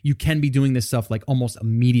 you can be doing this stuff like almost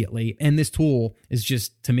immediately. And this tool is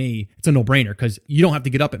just, to me, it's a no-brainer because you don't have to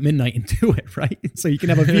get up at midnight and do it, right? So you can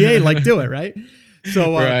have a VA like do it, right?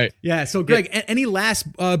 So right. Yeah. So Greg, any last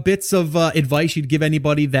bits of advice you'd give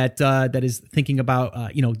anybody that is thinking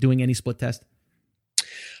about doing any split test?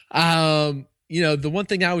 The one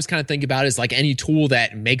thing I always kind of think about is like any tool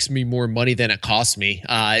that makes me more money than it costs me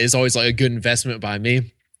is always like a good investment by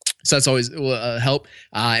me. So that's always help.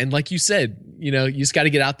 And like you said, you just got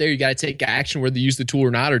to get out there. You got to take action, whether you use the tool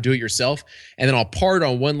or not, or do it yourself. And then I'll part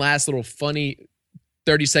on one last little funny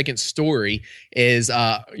 30-second story is,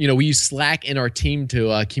 we use Slack in our team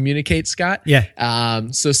to communicate, Scott. Yeah.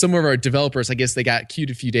 So some of our developers, I guess they got queued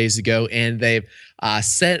a few days ago, and they've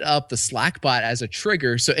set up the Slack bot as a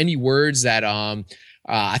trigger. So any words that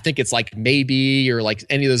I think it's like maybe or like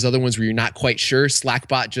any of those other ones where you're not quite sure,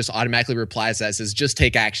 Slackbot just automatically replies that, says, just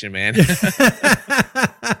take action, man.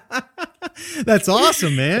 That's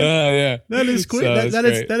awesome, man. Yeah. That is cool. So that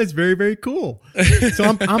is very, very cool. So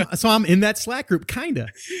I'm in that Slack group, kinda.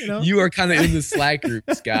 You are kind of in the Slack group,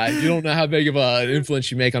 Scott. You don't know how big of an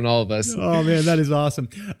influence you make on all of us. Oh man, that is awesome.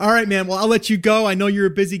 All right, man. Well, I'll let you go. I know you're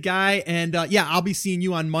a busy guy, and I'll be seeing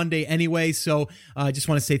you on Monday anyway. So I just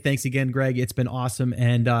want to say thanks again, Greg. It's been awesome,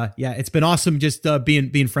 and it's been awesome just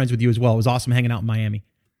being friends with you as well. It was awesome hanging out in Miami.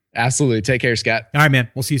 Absolutely. Take care, Scott. All right, man.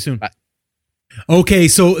 We'll see you soon. Bye. Okay,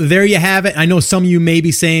 so there you have it. I know some of you may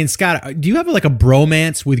be saying, Scott, do you have like a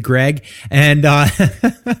bromance with Greg? And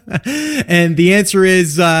and the answer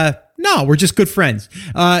is no, we're just good friends.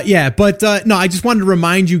 No, I just wanted to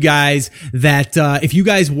remind you guys that if you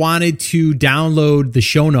guys wanted to download the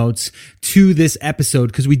show notes to this episode,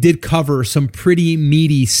 because we did cover some pretty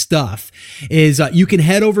meaty stuff, is you can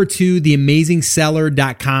head over to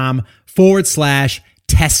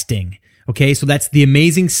theamazingseller.com/testing. Okay, so that's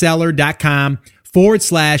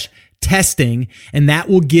theamazingseller.com/testing, and that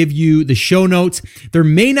will give you the show notes. There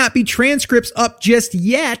may not be transcripts up just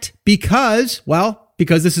yet because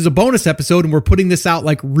this is a bonus episode and we're putting this out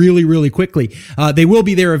like really, really quickly. They will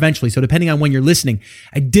be there eventually. So depending on when you're listening,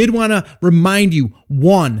 I did want to remind you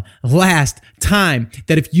one last time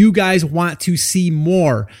that if you guys want to see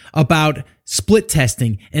more about split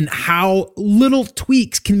testing and how little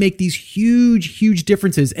tweaks can make these huge, huge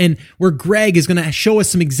differences, and where Greg is going to show us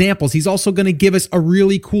some examples. He's also going to give us a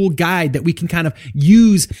really cool guide that we can kind of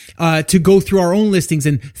use to go through our own listings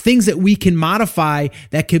and things that we can modify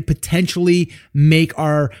that could potentially make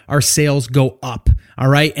our sales go up. All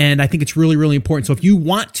right. And I think it's really, really important. So if you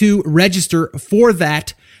want to register for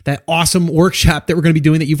that awesome workshop that we're going to be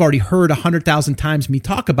doing that you've already heard 100,000 times me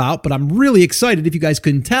talk about, but I'm really excited. If you guys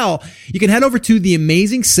couldn't tell, you can head over to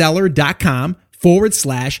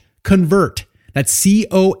theamazingseller.com/convert. That's CONVERT,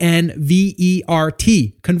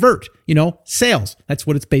 convert, sales. That's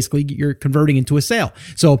what it's basically, you're converting into a sale.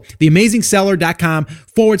 So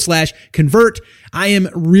theamazingseller.com/convert. I am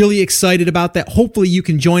really excited about that. Hopefully you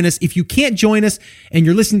can join us. If you can't join us and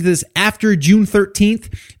you're listening to this after June 13th,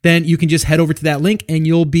 then you can just head over to that link and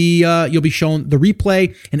you'll be shown the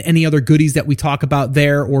replay, and any other goodies that we talk about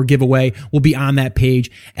there or give away will be on that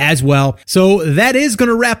page as well. So that is going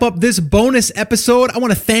to wrap up this bonus episode. I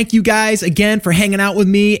want to thank you guys again for hanging out with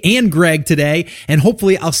me and Greg today. And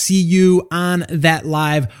hopefully I'll see you on that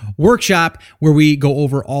live workshop where we go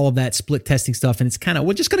over all of that split testing stuff. And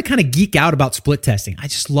we're just going to kind of geek out about split testing. I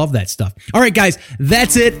just love that stuff. All right, guys,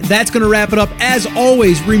 that's it. That's going to wrap it up. As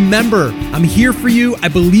always, remember, I'm here for you. I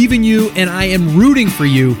believe in you and I am rooting for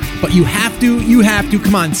you, but you have to,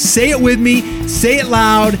 come on, say it with me, say it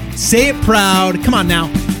loud, say it proud. Come on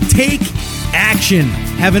now, take action.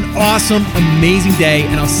 Have an awesome, amazing day,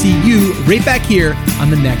 and I'll see you right back here on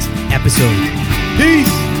the next episode.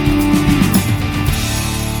 Peace.